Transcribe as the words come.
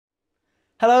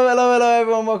Hello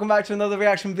everyone, welcome back to another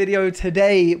reaction video.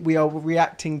 Today we are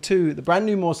reacting to the brand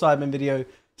new More SIDEMEN video,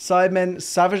 SIDEMEN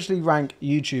Savagely Rank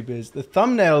YouTubers. The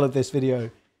thumbnail of this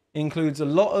video includes a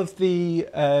lot of the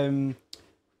SIDEMEN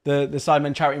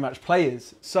charity match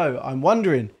players. So I'm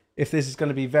wondering if this is going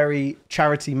to be very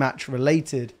charity match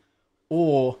related,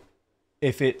 or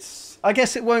if it's, I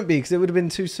guess it won't be because it would have been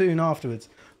too soon afterwards.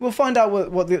 We'll find out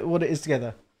what it is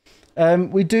together.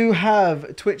 We do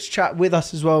have Twitch chat with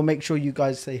us as well. Make sure you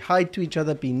guys say hi to each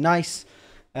other. Be nice.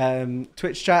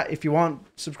 Twitch chat, if you aren't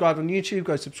subscribed on YouTube,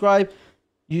 go subscribe.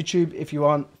 YouTube, if you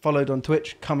aren't followed on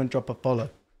Twitch, come and drop a follow.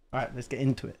 All right, let's get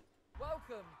into it.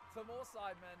 Welcome to More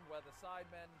SIDEMEN, where the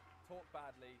SIDEMEN talk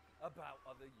badly about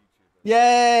other YouTubers.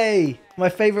 Yay! My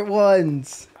favorite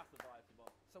ones.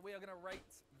 So we are going to rate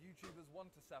YouTubers 1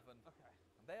 to 7. Okay.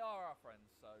 They are our friends,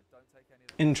 so don't take any of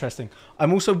them. Interesting.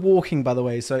 I'm also walking, by the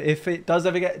way, so if it does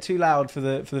ever get too loud for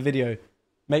the video,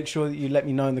 make sure that you let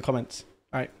me know in the comments.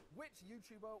 All right. Which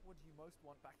YouTuber would you most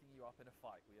want backing you up in a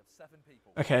fight? We have 7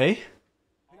 people. Okay.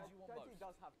 Who do you want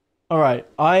most? All right.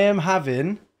 I am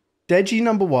having Deji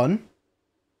number 1.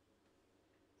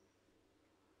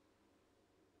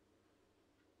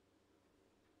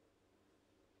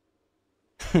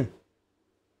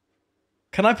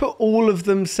 Can I put all of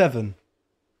them 7?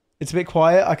 It's a bit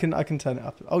quiet. I can turn it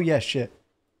up. Oh yeah, shit.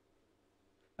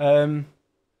 Deji's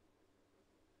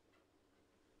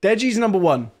number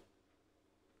 1.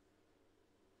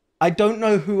 I don't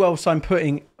know who else I'm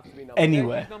putting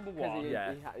anywhere. Number 1.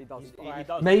 Yeah. He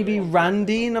does. Maybe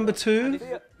Randy number 2.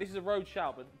 This is a road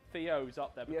shout, but Theo's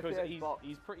up there because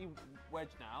he's pretty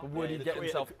wedged now. Would he get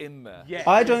himself in there? Yeah.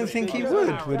 I don't think he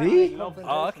would he?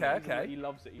 Oh, okay. He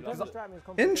loves it.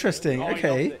 Interesting.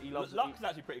 Okay. Lux is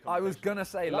actually pretty. I was gonna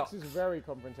say Lux is very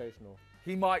confrontational.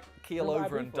 He might keel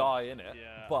over and die in it,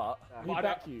 but he'd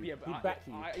back you. He'd back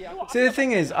you. See, the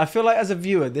thing is, I feel like as a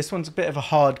viewer, this one's a bit of a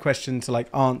hard question to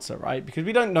like answer, right? Because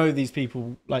we don't know these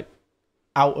people like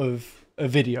out of a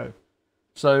video,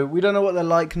 so we don't know what they're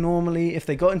like normally. If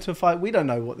they got into a fight, we don't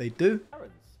know what they do.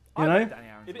 You know?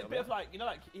 A bit of like, you know,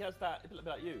 like he has that, a bit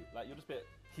like you, like you're just a bit.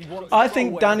 I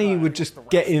think Danny would just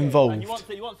get involved. He wants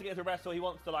to get into a wrestle. He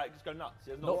wants to like just go nuts.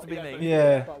 not to be me.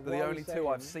 Yeah. But the only 2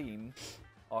 I've seen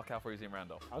are Calfreezy and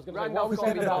Randolph. I was going to say, what are we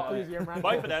saying about Freezy and Randolph?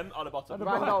 Both of them are the bottom.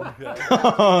 Randolph.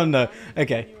 Oh no.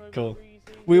 Okay. Cool.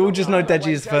 We all just know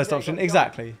Deji is the first option.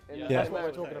 Exactly. Yeah. Yeah. That's what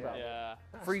we're talking about. Yeah.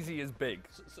 Freezy is big.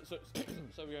 So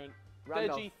we're going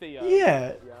Deji, Theo.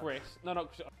 Yeah. Chris. No.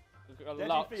 Deji,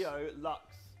 Lux. Theo, Lux.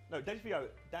 No, Deji, Theo,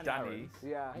 Danny.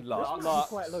 Yeah. Lux,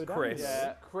 Quite low down. Chris,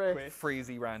 Yeah. Chris.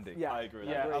 Freezy, Randy. Yeah. I agree with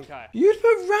Yeah. that. Okay. You'd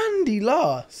put Randy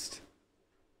last.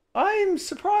 I'm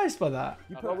surprised by that.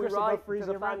 You put Chris above Freezy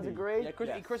and Randy.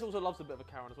 Yeah. Chris also loves a bit of a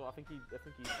Karen as well. I think he's.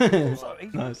 So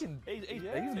he's Nice. looking, He's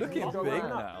looking big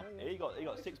now. He got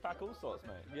 6-pack all sorts,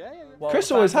 mate. Yeah. Well,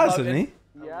 Chris always has, Logan, hasn't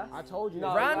he? Yeah. I told you.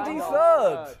 Randy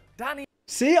third. Danny.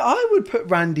 See, I would put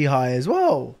Randy high as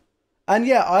well. And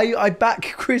yeah, I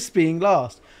back Chris being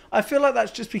last. I feel like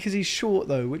that's just because he's short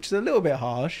though, which is a little bit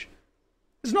harsh.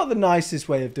 It's not the nicest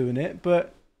way of doing it,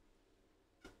 but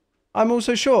I'm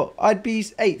also short. I'd be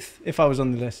 8th if I was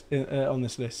on the list on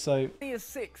this list. So He is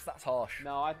 6. That's harsh.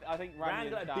 No, I think Randy Randy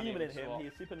got and a Danny demon in are him. swap.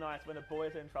 He's super nice. When a boy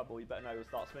is in trouble, you better know he'll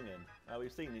start swinging.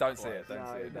 We've seen these Don't before. see it. Don't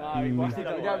see it. No, Mm. what's he We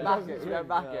done? don't back it. We don't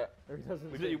back it.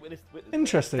 We've witnessed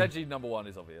interesting. Deji number 1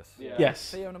 is obvious. Yeah.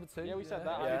 Yes. Theo number 2. Yeah, we said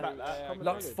that. Yeah. I back that.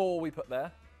 Lux 4 we put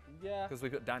there Yeah. because we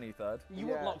put Danny 3rd. You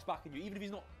want Lux backing you, even if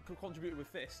he's not contributing with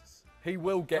fists. He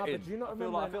will get in. But do you not I feel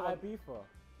remember like- in Ibiza?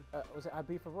 Was it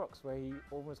Ibiza Rocks where he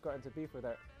almost got into beef with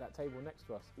that table next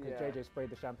to us because JJ sprayed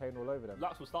the champagne all over them?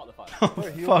 Lux will start the fight. Oh,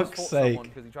 He almost fuck's fought sake. someone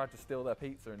because he tried to steal their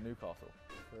pizza in Newcastle.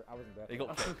 I wasn't there. He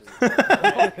got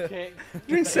Okay.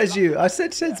 Drink says you. I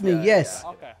says me. Yes.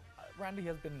 Okay. Randy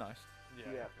has been nice.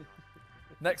 Yeah.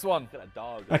 Next one. Get that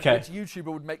dog. Okay. Which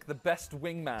YouTuber would make the best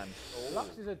wingman?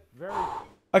 Lux is a very.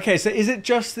 Okay. So is it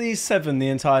just these 7 the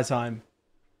entire time?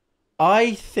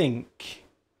 I think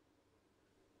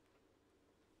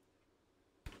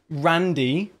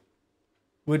Randy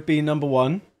would be number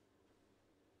 1.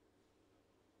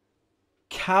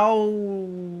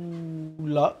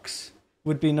 Lux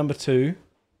would be number 2.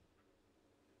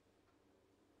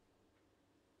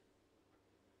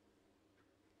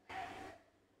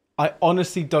 I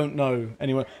honestly don't know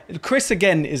anyone. Chris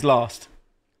again is last.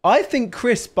 I think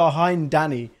Chris behind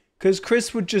Danny because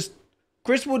Chris wouldn't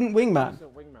wingman.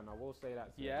 Wingman, I will say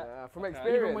that. Yeah. From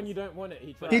experience. Even when you don't want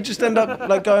it, He'd just end up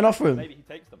like going off with him. Maybe he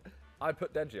takes them. I'd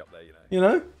put Deji up there, You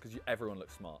know? because everyone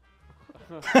looks smart.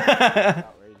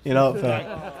 You know what?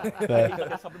 Fair. Fair.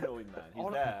 He's some annoying man.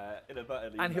 He's there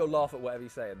inadvertently. And he'll laugh at whatever you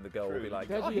say, and the girl will be like,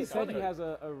 "Oh, Deji he's said he funny." has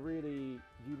a really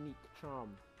unique charm.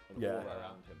 Yeah.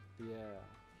 around him. Yeah.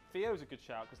 Theo's a good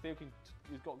shout because Theo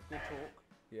he's got good talk.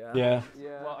 Yeah.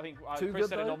 Yeah. Well, I think Too Chris good,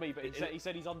 said it though? on me, but he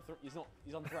said he's unthreatening as well.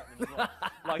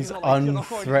 Like, He's not like,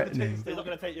 unthreatening. He's not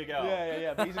going to take your girl.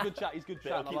 Yeah. But he's a good chat. He's good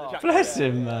chat. Keep the chat. Bless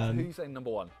him, Who man. you saying number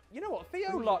one? You know what?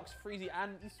 Theo, Lux, Freezy,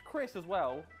 and Chris as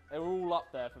well. They were all up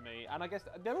there for me, and I guess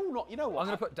they're all not. You know what? I'm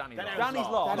going to put Danny. Danny's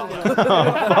last. last.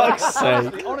 Oh, fuck's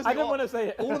sake. Honestly, I didn't want to say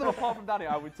it. all of them apart from Danny,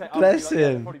 I would say. Bless I would be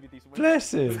like, him. probably be decent winners.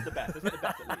 Bless Who's him. the best? Who's the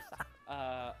best at least?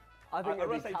 I think I it'd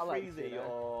would be say Calyx, Freezy you know?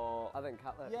 or... I think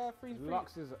Calyx. Yeah, Freezy.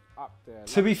 Lux is up there.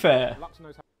 To be fair, Lux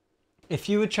knows how. if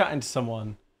you were chatting to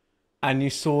someone and you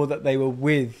saw that they were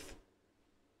with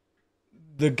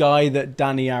the guy that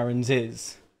Danny Aaron's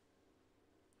is,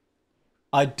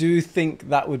 I do think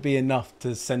that would be enough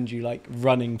to send you like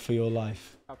running for your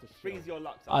life. Freezy or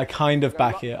Lux? I kind of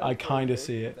back it. I kind of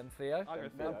see it. Then Theo. I go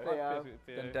Then Theo.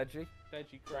 Theo. Then Deji.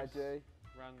 Deji, Chris, Reggie,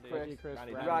 Randy. Chris,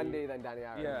 Randy. Randy, then Danny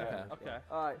Aaron. Yeah. Okay.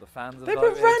 Alright. The fans have They put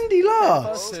voted. Randy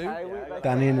last. Two.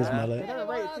 Danny and his They mullet. don't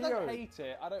rate I Theo. don't hate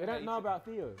it. I don't. They don't hate know it. about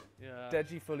Theo. Yeah.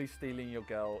 Deji fully stealing your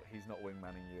girl. He's not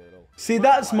wingmanning you at all. See,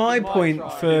 that's my might point try.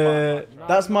 for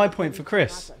that's my point for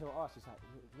Chris. He'll ask, he's like,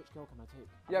 which girl can I take?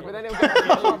 Yeah, but then it'll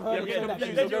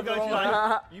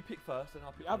You pick first and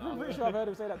I'll pick I'm pretty sure I've heard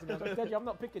him say that to me. I was like, Deji, I'm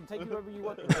not picking. Take whoever you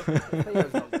want.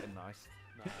 Theo's not getting nice.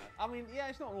 No. I mean, yeah,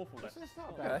 it's not an awful list. It's not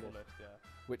a Not bad an Okay. awful list. Yeah.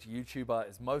 Which YouTuber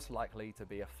is most likely to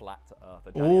be a flat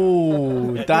earther?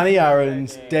 Ooh, Danny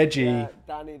Aaron's Yeah, Deji.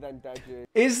 Danny, then Deji.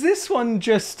 Is this one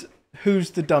just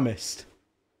who's the dumbest?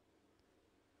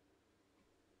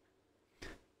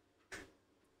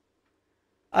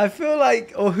 I feel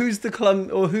like, or who's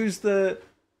the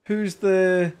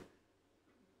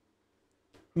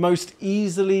most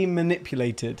easily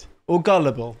manipulated or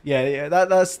gullible? Yeah,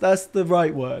 that's the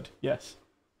right word. Yes,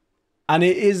 and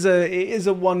it is a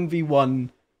 1v1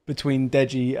 between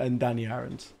Deji and Danny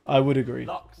Aaron's. I would agree.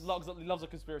 Lux loves a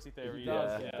conspiracy theory. He Yeah.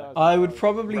 does, he Yeah. does. I would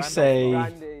probably Randy. say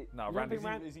Randy. No, You don't Randy's. think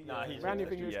Randy- Is he? Nah, he's Randy successful.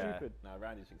 think you're Yeah. stupid. No,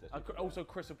 Randy's successful. Also,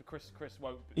 Chris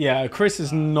won't. yeah. Chris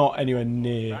is not anywhere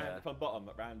near. Randy, from bottom,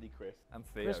 Randy, Chris. And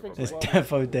Theo. Chris thinks It's probably.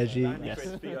 defo Deji. Randy, Yes.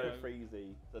 Chris, Theo,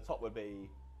 Freezy. The top would be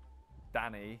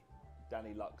Danny.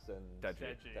 Danny, Lux, and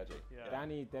Deji. Deji. Yeah.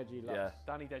 Danny, Deji, Lux. Yeah.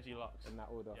 Danny, Deji, Lux. In that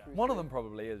order. Yeah. One of them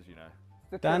probably is, you know.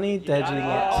 Danny, Deji, Yeah.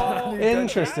 Lux. Oh,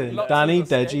 Interesting. Lux Danny, has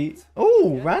Deji. escaped.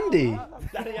 Oh, Randy.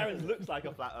 Danny Aaron's looks like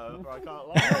a flat earther, I can't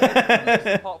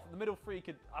lie. Apart from the middle three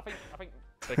could. I think.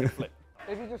 They can flip.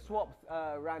 If you just swapped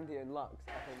Randy and Lux,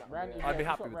 I think that would Randy, be I'd be yeah,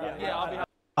 happy swap with Randy. that. Yeah, I'll be happy.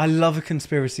 I love a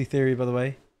conspiracy theory, by the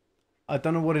way. I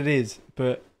don't know what it is,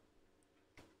 but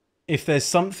if there's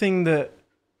something that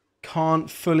can't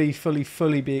fully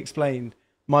be explained,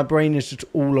 my brain is just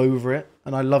all over it,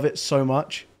 and I love it so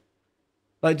much.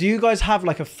 Like, do you guys have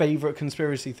like a favorite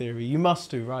conspiracy theory? You must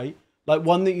do, right? Like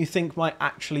one that you think might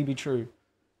actually be true.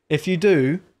 If you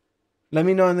do, let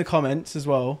me know in the comments as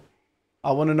well.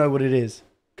 I want to know what it is,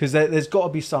 because there's got to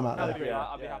be some out I'd there. be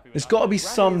happy with There's that. got to be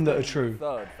some that are true.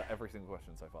 Third for every single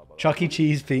question so far, by the way. Chuck E.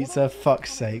 Cheese pizza,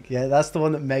 fuck's sake. Yeah, that's the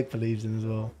one that Meg believes in as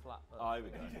well. I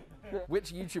would go.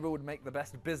 Which YouTuber would make the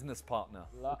best business partner?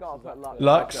 Gotta put Lux.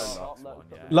 Lux. Lux one,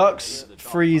 yeah. Lux,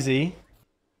 Freezy.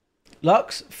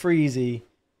 Lux, Freezy.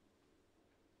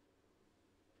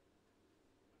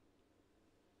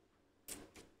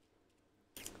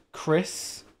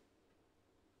 Chris.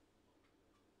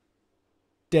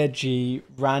 Deji,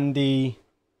 Randy,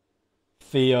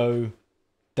 Theo,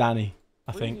 Danny,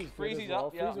 I think. Freezy's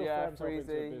up, yeah. Yeah,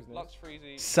 Freezy. Lux,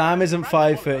 Freezy. Sam isn't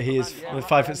 5 foot, he is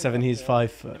 5'7", he's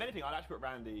 5 foot. If anything, I'd actually put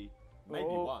Randy maybe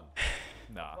Oh. one.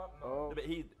 Nah. Oh. But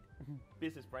he,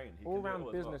 business brain. He can do it All-round all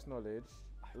as business knowledge.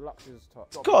 Lux is top.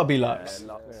 It's gotta be Lux. Yeah,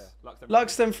 Lux. well.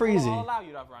 Lux then I'll Freezy. allow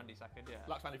you to have Randy second, yeah.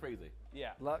 Lux, Randy, Freezy.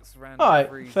 Yeah. Lux, Randy,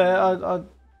 Alright, Freezy, fair.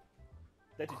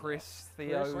 Deji's Chris,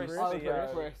 Theo, Chris, I would Theo.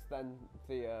 put Chris, then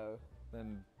Theo.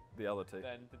 then the other two.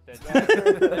 Then Danny,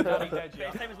 But Deji.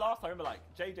 it's same as last time. Remember, like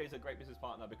JJ's a great business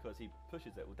partner because he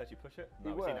pushes it. Will Deji push it? No,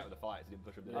 He we've seen will. that with the fights. He didn't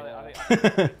push him. Did I he?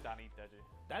 think Danny, Deji.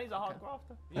 Danny's a hard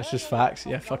grafter. That's just facts.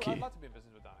 Yeah, I'd fuck you. like to be in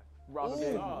business with Danny. Rather Ooh,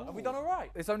 than have we done all right?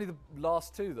 It's only the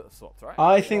last two that are swapped, right?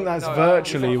 I think that's No,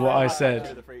 virtually what I Yeah,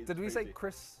 said. the Freezy- Did we say Freezy.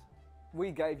 Chris? we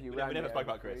gave you We Randy. never spoke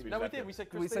about Chris. No, we just did. left We it. said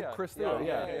Chris We said Theo. Chris Theo,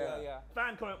 Yeah.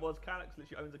 Fan comment was Calyx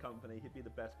literally owns a company. He'd be the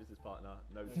best business partner.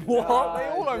 No. What? They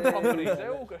all own Yeah. companies.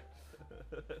 They're all good.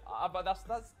 But that's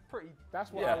pretty. That's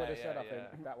what Yeah, I would have said, I yeah.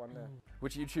 think, that one there.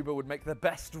 Which YouTuber would make the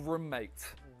best roommate?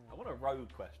 I want a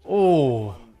road question. Oh.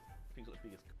 One who's got the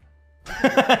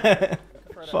biggest.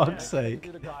 fuck's sake.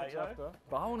 Do the graphics after.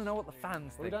 But I want to know what the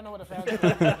fans We think. don't know what the fans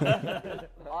think.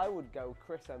 I would go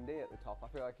Chris MD at the top. I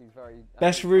feel like he's very...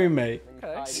 Best roommate.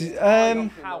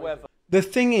 However, The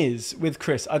thing is with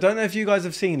Chris, I don't know if you guys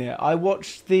have seen it. I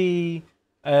watched the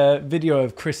video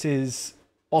of Chris's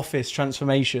office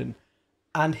transformation,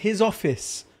 and his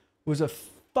office was a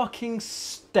fucking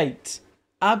state.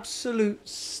 Absolute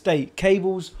state.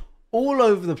 Cables all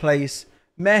over the place.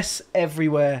 Mess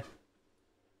everywhere.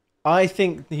 I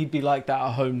think he'd be like that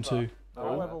at home too.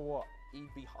 However, what?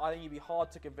 I think he'd be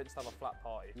hard to convince to have a flat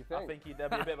party. You I think? think there'd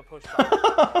be a bit of a push.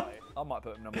 I might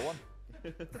put him number 1.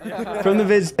 From the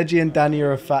vids, Reggie and Danny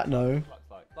are a fat no.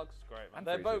 Lux is great, man. And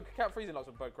They're Freezy. both Cat Freezy and Lux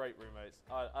are both great roommates.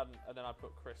 And then I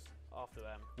put Chris after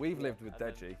them. We've lived with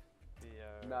And then Deji.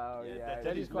 No, yeah.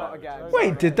 Deji's He's not low. again.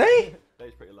 Wait, did they?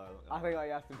 Deji's pretty low. I think I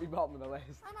have to be bottom of the list.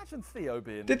 I imagine Theo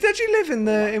being. Did Deji live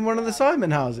in one of the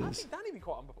Simon I houses? think Danny would be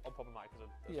quite unproblematic as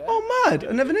a... Yeah. Oh, mad!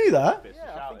 I never knew that.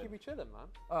 Yeah, I think he'd be chilling, man.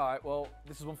 Alright, well,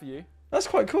 this is one for you. That's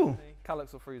quite cool.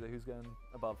 Calyx or Freezer, who's going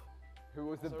above? Who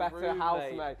was the So better roommate.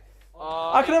 housemate?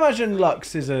 I can imagine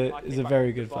Lux is a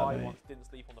very good guy fat mate. once didn't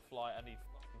sleep on the flight and he'd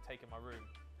fucking taken my room.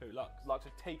 Who, Lux? Lux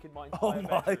had taken my Oh entire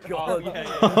my bedroom. God. Oh,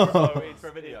 yeah. So it's For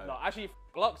a video. No, actually,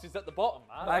 Lux is at the bottom,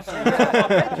 man.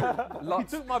 Actually, He Lux,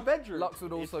 took my bedroom. Lux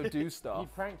would also do stuff.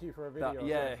 He'd prank you for a video. That, or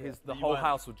yeah, something. the You whole weren't-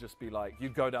 house would just be like,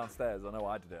 you'd go downstairs. I know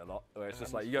I did it a lot. Where it's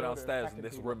just like, you go downstairs and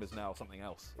this room is now something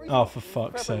else. Oh, for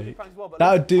fuck's sake. Well, but That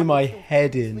at would do least I my could still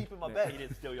head in. Sleep in my bed. He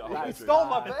did steal your He whole stole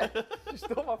my bed. He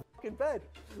stole my fucking bed.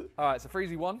 Alright, so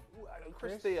Freezy 1.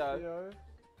 Chris, Theo,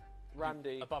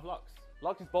 Randy. Above Lux.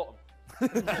 Lux is bottom.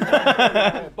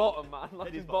 Bottom, man.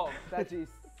 Lux is bottom. Deji's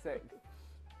 6th.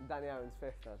 Danny Aaron's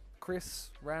 5th then. Chris,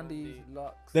 Randy,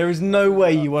 Lux. There is no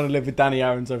way you want to live with Danny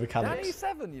Aarons over Danny's Calyx.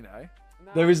 7, you know.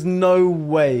 There is no A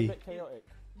way. bit chaotic.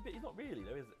 But he's not really,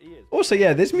 though, he is. Also,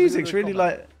 yeah, this music's really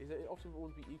like. Is it often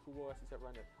always be equal worse except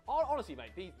Randy? Honestly,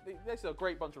 mate, this is a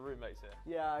great bunch of roommates here.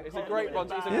 Yeah, It's a great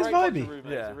bunch. It's a It's great bunch vibey. of roommates.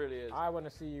 Yeah. It really is. I want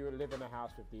to see you live in a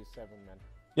house with these 7 men.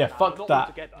 Yeah, Nah, fuck not that.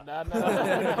 all together.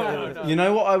 No. You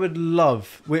know what I would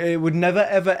love? It would never,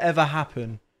 ever, ever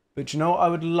happen. But you know what I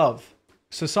would love?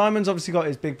 So Simon's obviously got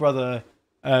his Big Brother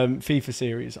FIFA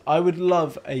series. I would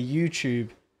love a YouTube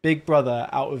Big Brother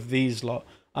out of these lot.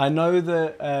 I know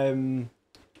that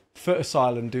Foot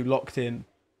Asylum do Locked In,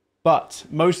 but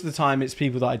most of the time it's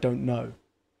people that I don't know.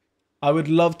 I would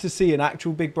love to see an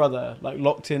actual Big Brother, like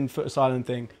Locked In Foot Asylum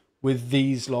thing, with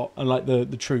these lot and like the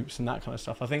troops and that kind of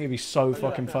stuff. I think it'd be so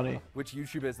fucking funny. Which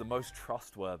YouTuber is the most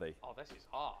trustworthy? Oh, this is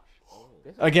harsh.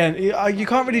 Again, you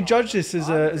can't really judge this as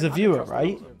a viewer,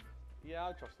 right? Yeah,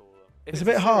 I trust all of them. If It's a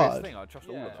bit serious hard. Thing, I'd trust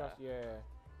all Yeah. of them. Trust, yeah.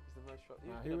 He's the most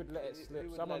Nah, who would let it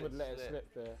slip? Someone would let it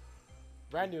slip there.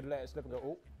 Randy would let it slip and go,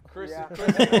 oh. Chris, Yeah.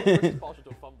 Chris is partial to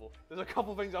a fumble. There's a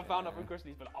couple things I found out from Chris and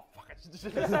he's been like, oh fuck, I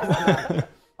just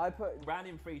I put Randy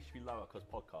and Free should be lower because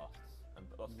podcasts. And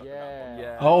lots of stuff Yeah. around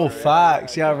Yeah. Oh,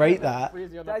 facts. Yeah, I rate that.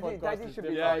 Freezy on the Deji, podcast Deji is should be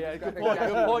different. Yeah, low. yeah, He's good got point, big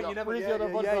good point. Deji. You never, Freezy on the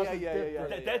podcast is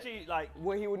different. Deji, like,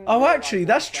 Well, he wouldn't Oh, do it actually, like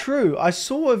that's that. true. I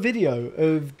saw a video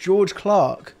of George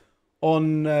Clark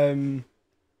on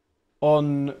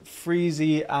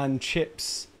Freezy and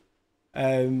Chip's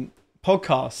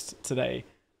podcast today,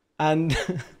 and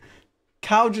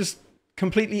Cal just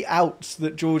completely outs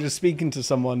that George is speaking to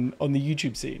someone on the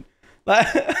YouTube scene. Like,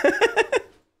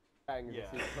 Bang, Yeah.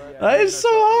 that is so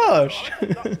harsh.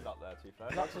 Lux is up there, to be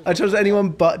fair. I chose anyone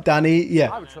but Danny. I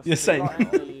Yeah, would trust you're saying.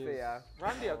 Theo.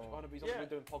 Randy, I want to be someone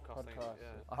doing podcast things.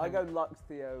 Yeah. I go Lux,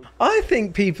 Theo. I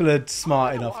think people are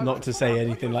smart enough not to say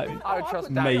anything like I would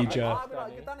trust Danny. major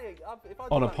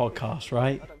on a podcast,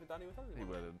 right? He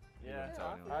wouldn't. Yeah.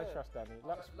 I trust Danny.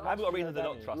 Lux, I haven't got a reason to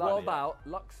not Danny. trust What Danny. about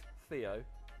Lux, Theo,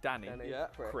 Danny, Danny, Yeah.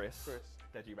 Chris?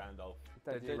 Deji Randolph.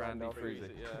 Deji, Randy, Randolph,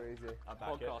 Freezy. Freezy. I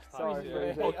back it. Podcast. Sorry, yeah.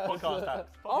 Freezy. Podcast tax.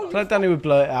 I feel like Danny would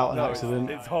blow it out on No, accident.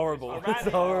 It's horrible. Randy. It's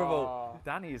horrible. Oh.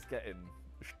 Danny is getting.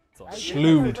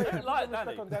 Slewed. I don't like Respect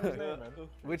Danny. on Danny's name, man.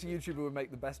 Which YouTuber would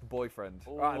make the best boyfriend?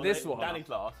 Ooh, Right, this one. Danny's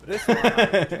last. This one.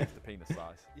 The penis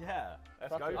size. Yeah.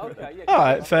 Let's Fuck go it. for it. Okay, yeah. All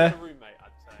right, that's fair. a roommate,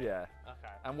 I'd say. Yeah.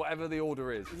 Okay. And whatever the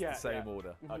order is, it's Yeah, the same yeah.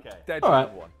 order. Okay. Dead All right.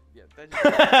 number one. Yeah,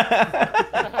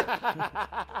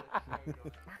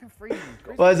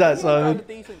 What is that, Simon? Has a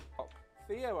decent cock.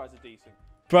 Theo has a decent.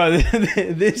 Bro,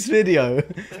 this video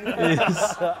is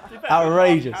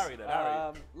outrageous. Harry then,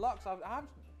 Harry. Lux, don't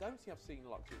think I've seen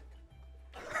Lux.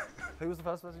 Who was the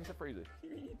first person you said Freezy?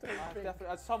 Definitely,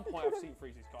 at some point I've seen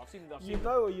Freezy's cock. I've You seen,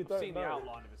 know or you I've don't seen the know?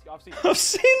 outline of his. I've seen. I've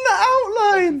seen the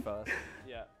outline. First.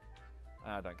 Yeah.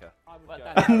 I don't care. I'm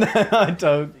But going. Danny- I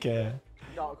don't care.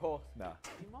 Dark Horse. Nah.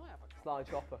 He might have a. Sly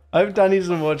Chopper. I hope Danny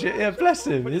doesn't watch it. Yeah, bless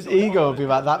him. His ego will be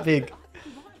about that big.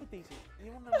 He might have a decent.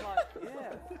 You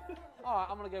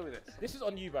Alright, I'm gonna go with this. This is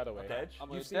on you, by the way. Dej. I'm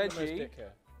gonna You've seen the most Deji. dick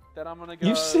here. Then I'm gonna go.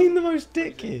 You've seen the most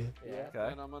dick here. Yeah. Okay.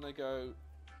 Then I'm gonna go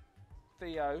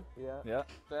Theo. Yeah. Yeah.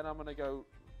 Then I'm gonna go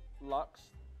Lux.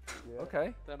 Yeah.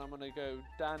 Okay. Then I'm gonna go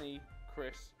Danny,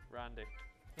 Chris, Randy.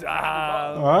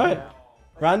 Damn. All right.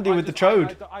 Randy with the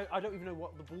chode. I don't even know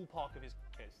what the ballpark of his is.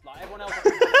 Like everyone else,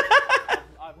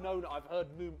 I've heard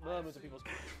murmurs of people's.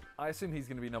 I assume he's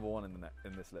going to be number one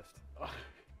in this list.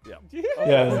 Yeah.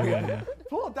 Yeah.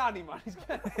 Poor Danny, man. He's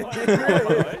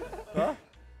getting.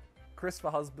 Chris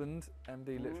for husband.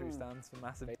 MD literally stands for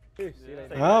massive.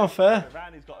 Oh, fair.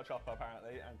 Randy's got a chopper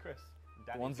apparently, and Chris.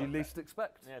 The ones you least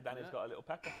expect. Yeah, Danny's got a little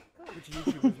pecker. Which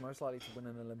YouTuber is most likely to win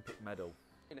an Olympic medal?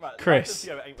 Right, Chris.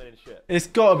 Theo ain't winning shit. It's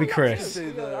got to be Chris.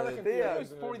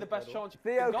 Theo's probably the best chance.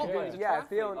 Theo, He's a yeah, triathlete,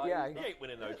 Theo, like, yeah. He ain't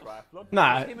winning no triathlon.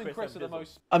 Nah, Him and Chris are the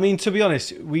most. I mean, to be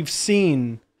honest, we've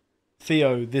seen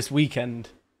Theo this weekend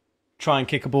try and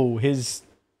kick a ball. His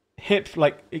hip,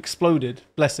 like, exploded.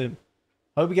 Bless him.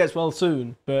 I hope he gets well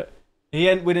soon, but he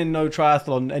ain't winning no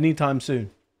triathlon anytime soon.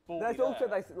 There's also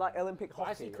like Olympic I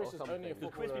hockey see Chris or is only a something.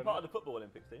 Could Chris be footballer. part of the football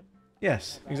Olympics team?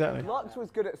 Yes, exactly. Lux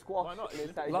was good at squash. Why not? in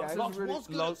his day, Lux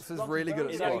yeah. is really good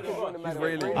at Yeah, squash. he could win a He's medal.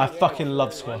 really. I fucking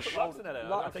love squash. Lux in there,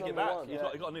 I take it back. He's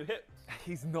got a new hip.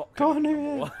 He's not. Go gonna on, be number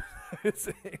yeah. one. It's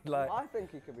like, I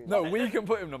think he could be. no, we can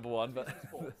put him number one, but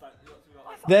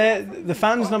The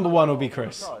fans' number one will be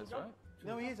Chris.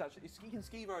 No, he is actually. He can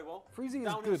ski very well. Freezy is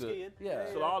Downhill good skiing. at. Yeah.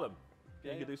 Slalom.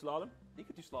 Yeah, He could do slalom. He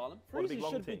could do slalom. Or the big Freezy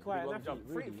long should be thing, quite big long an jump.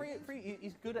 athlete,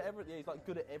 He's good at everything. Yeah, he's like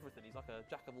good at everything. He's like a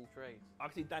jack of all trades. I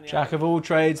can see Danny. Jack of all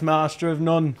trades, master of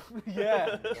none.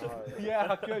 Yeah, yeah,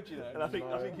 I could, you And know. I think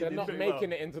he'd They're do not pretty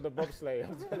making it into the bobsleigh.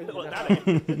 I'm telling you Well, now.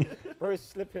 Danny. Bro is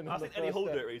slipping I on the think Eddie first Hall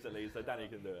did step. it recently, so Danny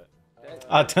can do it.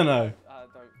 I don't know. I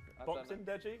don't Boxing,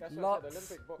 know. Deji? That's what I Lux.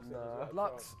 said, Olympic boxing. No. is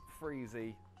Lux,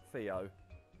 Freezy, Theo,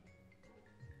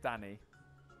 Danny.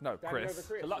 No, Danny over Chris.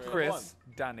 Chris. So Lux really. number Chris,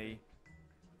 Danny,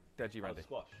 Deji, Randy.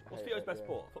 Squash. What's hate Theo's it, best yeah.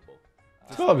 sport? Football.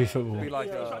 It's got to be football. Be like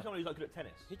He's a like someone who's like good at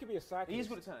tennis. He could be a cyclist. He is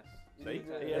good at tennis. See?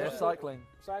 yeah, cycling.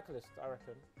 Cyclist, I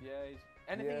reckon. Yeah,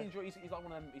 anything Yeah. he enjoys. He's like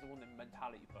one of them. He's one of them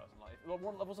mentality person. Like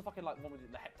there was a fucking like one with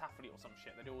the heptathlete or some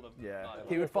shit. They do all the Yeah, like,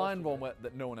 he would find one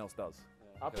that no one else does.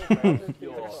 I think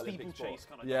Pure Theo. steeplechase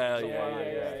kind of. Yeah,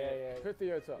 Yeah. Put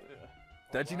Theo top.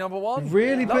 Deji number one.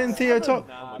 Really putting Theo top?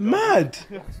 Nah, Mad.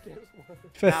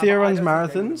 For Nah, Theo but I runs don't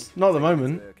think they marathons? would Not at the take into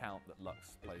moment. account that Lux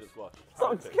He's plays. good at squash. Lux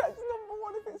Olympics. gets number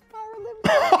one if it's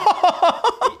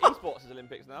Paralympics. Esports is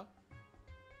Olympics now.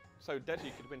 So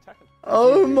Deji could win Tekken.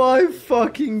 Oh my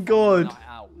fucking god. Night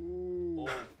out. Or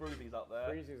Bruzy's up there.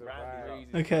 Breezy's a Randy's vibe.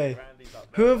 up Okay. Randy's up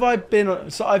Who there. have I been on?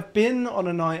 So I've been on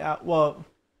a night out. Well,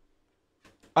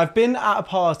 I've been at a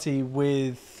party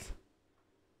with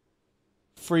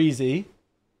Freezy,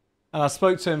 and I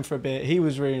spoke to him for a bit. He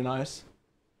was really nice.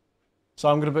 So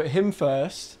I'm going to put him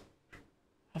first.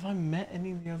 Have I met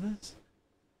any of the others?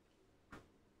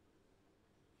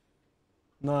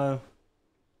 No,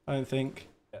 I don't think.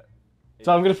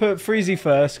 So I'm going to put Freezy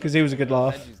first because he was a good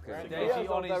laugh. Deji's good. Deji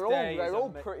on his day They're is all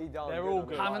ama- pretty darn they're good. all on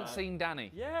good. the Haven't night. seen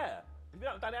Danny. Yeah. Have you been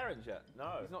out with Dan Aarons yet?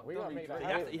 No. He's not We done gotta it make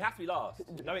yet. that You have to be last. No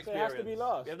So it experience. has to be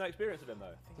last. We have no experience with him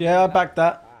though. Yeah, I backed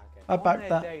that. Ah, okay. I On backed their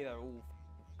that. day, they're all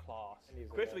class.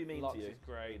 Chris will be mean Lux to you. is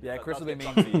great. Yeah, That Chris will does be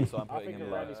get mean to you, so I'm I putting think him of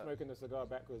there. Randy smoking the cigar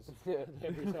backwards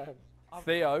every time.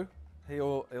 Theo,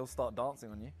 he'll start dancing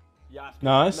on you. Yeah.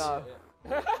 Nice. No.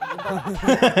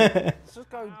 Let's just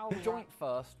go joint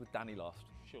first with Danny last.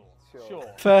 Sure.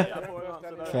 Fair.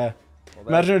 Yeah, Fair. Well,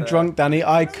 Imagine a there's, drunk Danny.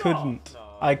 I couldn't.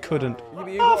 I couldn't. Yeah, but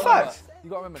you Oh, gotta remember- fact. You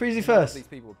got to remember. Freezy none of first. These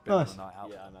people have been Nice. on a night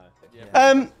out. Yeah, I know. Yeah.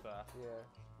 Um, Fair. Yeah.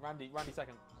 Randy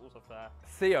second, also fair.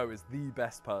 Theo is the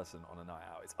best person on a night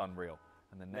out. It's unreal.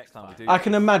 And then next time we do, I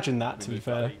can imagine that, to be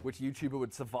fair. which YouTuber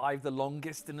would survive the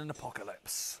longest in an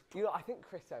apocalypse? You know, I think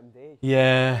Chris MD.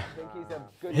 Yeah. I think he's a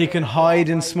good. He can hide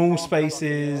in small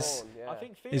spaces. I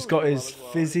think Theo He's is got well his as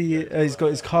well. physio. He's got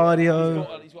his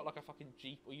cardio. He's got like a fucking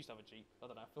Jeep. Or he used to have a Jeep. I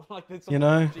don't know. I feel like there's You some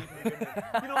know? Jeep in the window.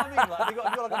 You know what I mean? Like they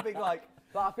got like a big like.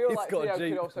 But I feel He's like got a Theo Jeep.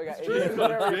 could also get He's injured.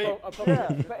 very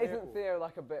Yeah, but isn't Theo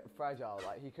like a bit fragile?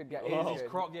 Like he could get He's injured.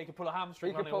 croc. Yeah, he could pull a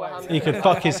hamstring. He could running pull a away. hamstring. He could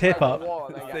fuck his hip up.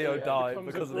 Theo died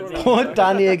because of the Poor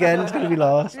Danny again. He's going to be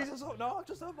last. Jesus, oh, no, I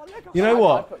just have my leg up. You know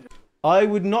what? I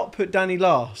would not put Danny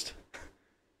last.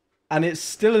 And it's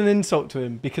still an insult to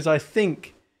him because I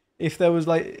think if there was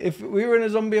like, if we were in a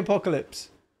zombie apocalypse,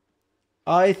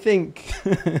 I think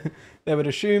they would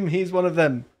assume he's one of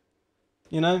them.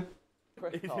 You know?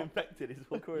 Chris He's top. infected. He's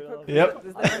walking around. Yep.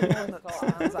 Is there anyone that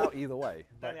stands out either way?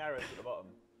 Danny Aarons at the bottom.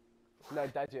 No,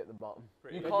 Deji at the bottom.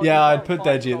 Pretty You good. can't- Yeah, you I'd can't put find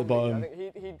Deji at the zombies. bottom.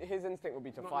 I think his instinct would be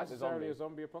zombie to Not fight the necessarily zombie. a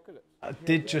zombie apocalypse. I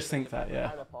did just think that,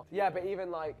 yeah. Yeah, but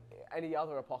even like any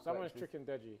other apocalypse. Someone's tricking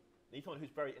Deji. Need someone who's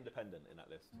very independent in that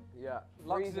list. Yeah.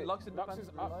 Lux is Freeze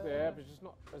up there, but just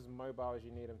not as mobile as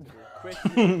you need him to be. Chris,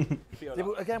 Yeah,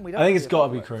 but again, we I don't think see it's got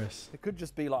to be apocalypse. Chris. It could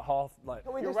just be like half, like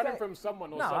Can we You're just running say, from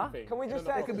someone or Nah. something. Can we just in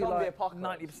say an it's it a could be zombie like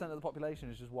apocalypse? 90% of the population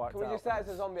is just wiped Can we out. just say it's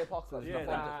a zombie apocalypse? Yeah,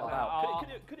 before nah, the fight? wow.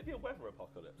 Could it be a weather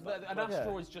apocalypse? An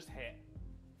asteroid's just hit.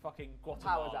 Fucking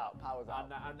Guatemala. Powers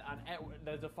out. And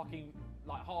there's a fucking,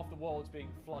 like, half the world's being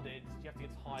flooded. You have to get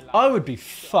to high land. I would be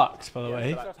fucked, by the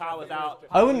way. So, like, power's out.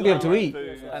 I wouldn't be able to Own eat.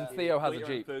 food, And Theo has a eat your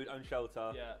own Jeep. Food, own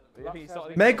shelter.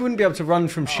 Yeah. Meg wouldn't be able to run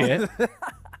from shit.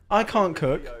 I can't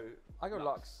cook. I go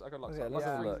Lux. Yeah, let's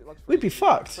have a look. We'd be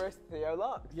fucked. Chris, Theo,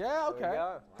 Lux. Yeah, okay.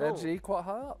 There we go. Deji quite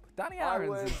high up. Danny I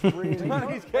Aaron's is would really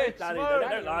He's good, Danny. They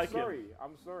don't like him.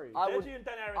 I'm sorry. I would. Deji and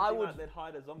Dan Aaron I seem would- like they'd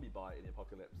hide a zombie bite in the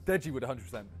apocalypse. Deji would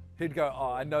 100%. He'd go,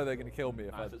 oh, I know they're going to kill me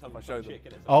if Nah, I, so if some I show them. chick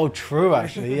in it. Oh, true,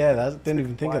 actually. Yeah, that, didn't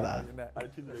even think of that. I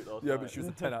had Tinder date last Yeah, night. but she was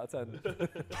a 10 out of 10.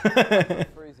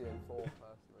 Freezy in 4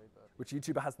 personally, but. Which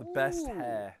YouTuber has the best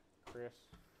hair? Chris.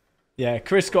 Yeah,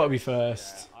 Chris got to be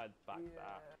first. I'd back that.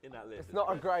 In that list. It's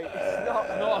not a great. It's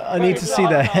not. I need to see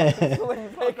their hair. Slim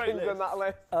pickings in that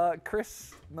list.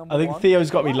 Chris, number I think one.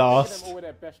 Theo's got to be Them last. all with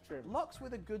their best trim. Lux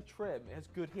with a good trim. It has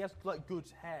good. He has like good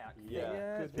hair. Yeah.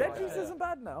 Yeah, Deji's isn't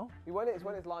bad now. When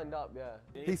it's lined up, yeah.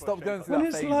 He stopped going through When that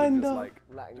it's phase of lined just up. like,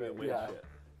 Letting Doing it, weird yeah. shit.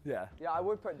 yeah. Yeah, I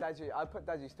would put Deji. I'd put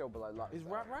Deji still below Lux. Is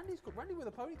Randy with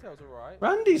a ponytail's alright?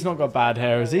 Randy's not got bad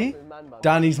hair, has he? His man bun.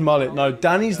 Danny's mullet. No,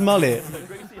 Danny's mullet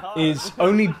Greasy heart. is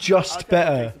only just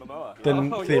better Jason Momoa.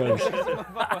 than Theo's.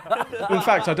 In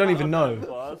fact, I don't even know.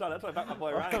 Well, that's why I back my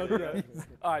boy Randy.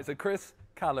 All right, so Chris,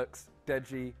 Calux,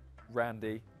 Deji,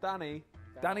 Randy.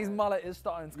 Danny's mullet is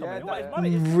starting to come in. What, his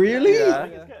money is- Really? Yeah. I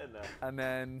think it's getting there. And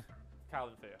then Cal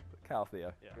and Theo. Cal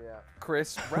Theo. Yeah.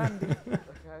 Chris, Randy. Okay.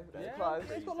 That's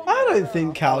close. I don't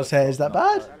think Cal's hair is that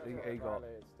bad. he got,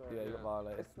 yeah, he got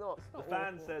violated. It's not. The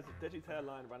fan says, Deji's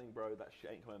hairline running, bro, that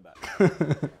shit ain't coming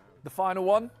back. The final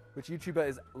one, which YouTuber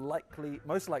is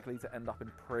most likely to end up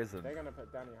in prison. They're gonna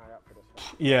put Danny high up for this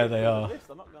one. Yeah, they are. List,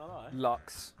 I'm not gonna lie.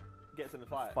 Lux, Gets in the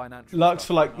fight. financial. Lux stuff.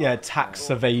 for like, yeah, tax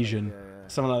evasion. Yeah.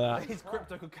 Something like that. His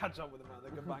crypto could catch up with him, man. They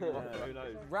could bang him up. Who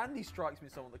knows? Randy strikes me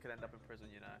as someone that could end up in prison,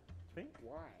 you know.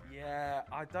 Why? Yeah,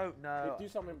 I don't know. They do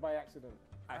something by accident.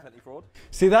 Accidentally fraud.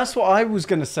 See, that's what I was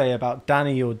going to say about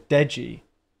Danny or Deji.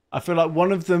 I feel like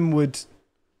one of them would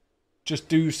just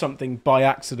do something by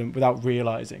accident without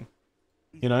realizing.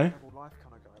 You know? Life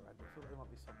kind of guy, Randy. I feel like there might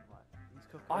be something like he's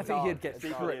cooking. I think he'd get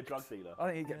Secretly a tricked. drug dealer. I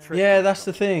think he'd get tricked. Yeah, that's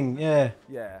the thing. Yeah.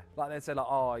 Yeah, like they'd say like,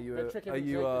 oh, are you They're tricking are him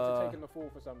you into taking the fall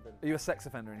for something. are you a sex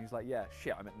offender? And he's like, yeah,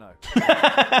 shit, I meant no.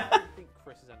 I don't think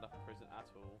Chris has ended up in prison at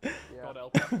all. Yeah. God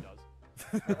help if he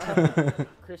does.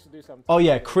 Chris will do something. Oh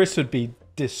yeah, Chris would be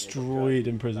destroyed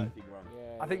in prison. Big run.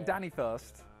 Yeah, I think Danny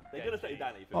first. They're gonna say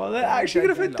Danny. Oh, they're actually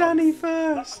going to put Danny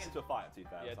That's first. into a fight, to be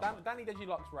fair. Yeah, Danny, Deji,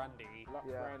 Lux, Randy.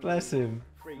 Yeah. Randy, Bless him.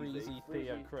 Freezy,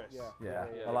 Theo, Chris. Yeah,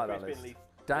 I like that Chris list.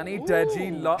 Binley. Danny,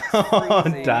 Deji, Lux, Oh,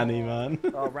 Freezy. Danny, man.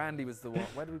 Oh, Randy was the one.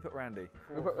 Where did we put Randy?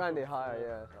 We put Randy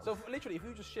higher, yeah. So literally, if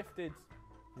you just shifted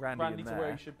Randy, Randy in to there.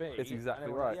 where he should be, It's exactly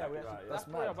and right. Yeah, we Exactly actually, right, that's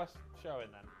yeah. probably our That's best showing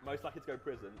then. Most likely to go to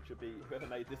prison should be whoever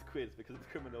made this quiz because it's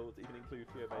criminal to even include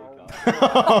Theo Baker.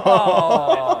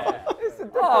 Oh. It's a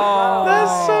different Oh.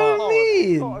 That's so Not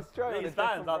mean. Australian, These it's fans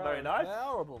different aren't very brand. nice. They're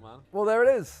horrible, man. Well, there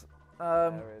it is. There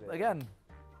it is. Again,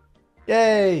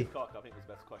 Yay. Cock, I think was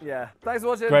the best question. yeah. Thanks for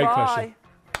watching. Great Bye. question.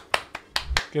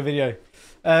 Good video.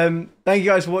 Thank you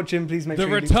guys for watching. Please make The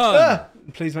sure return.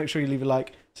 please make sure you leave a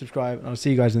like, subscribe, and I'll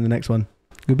see you guys in the next one.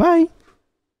 Goodbye.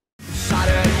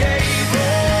 Saturday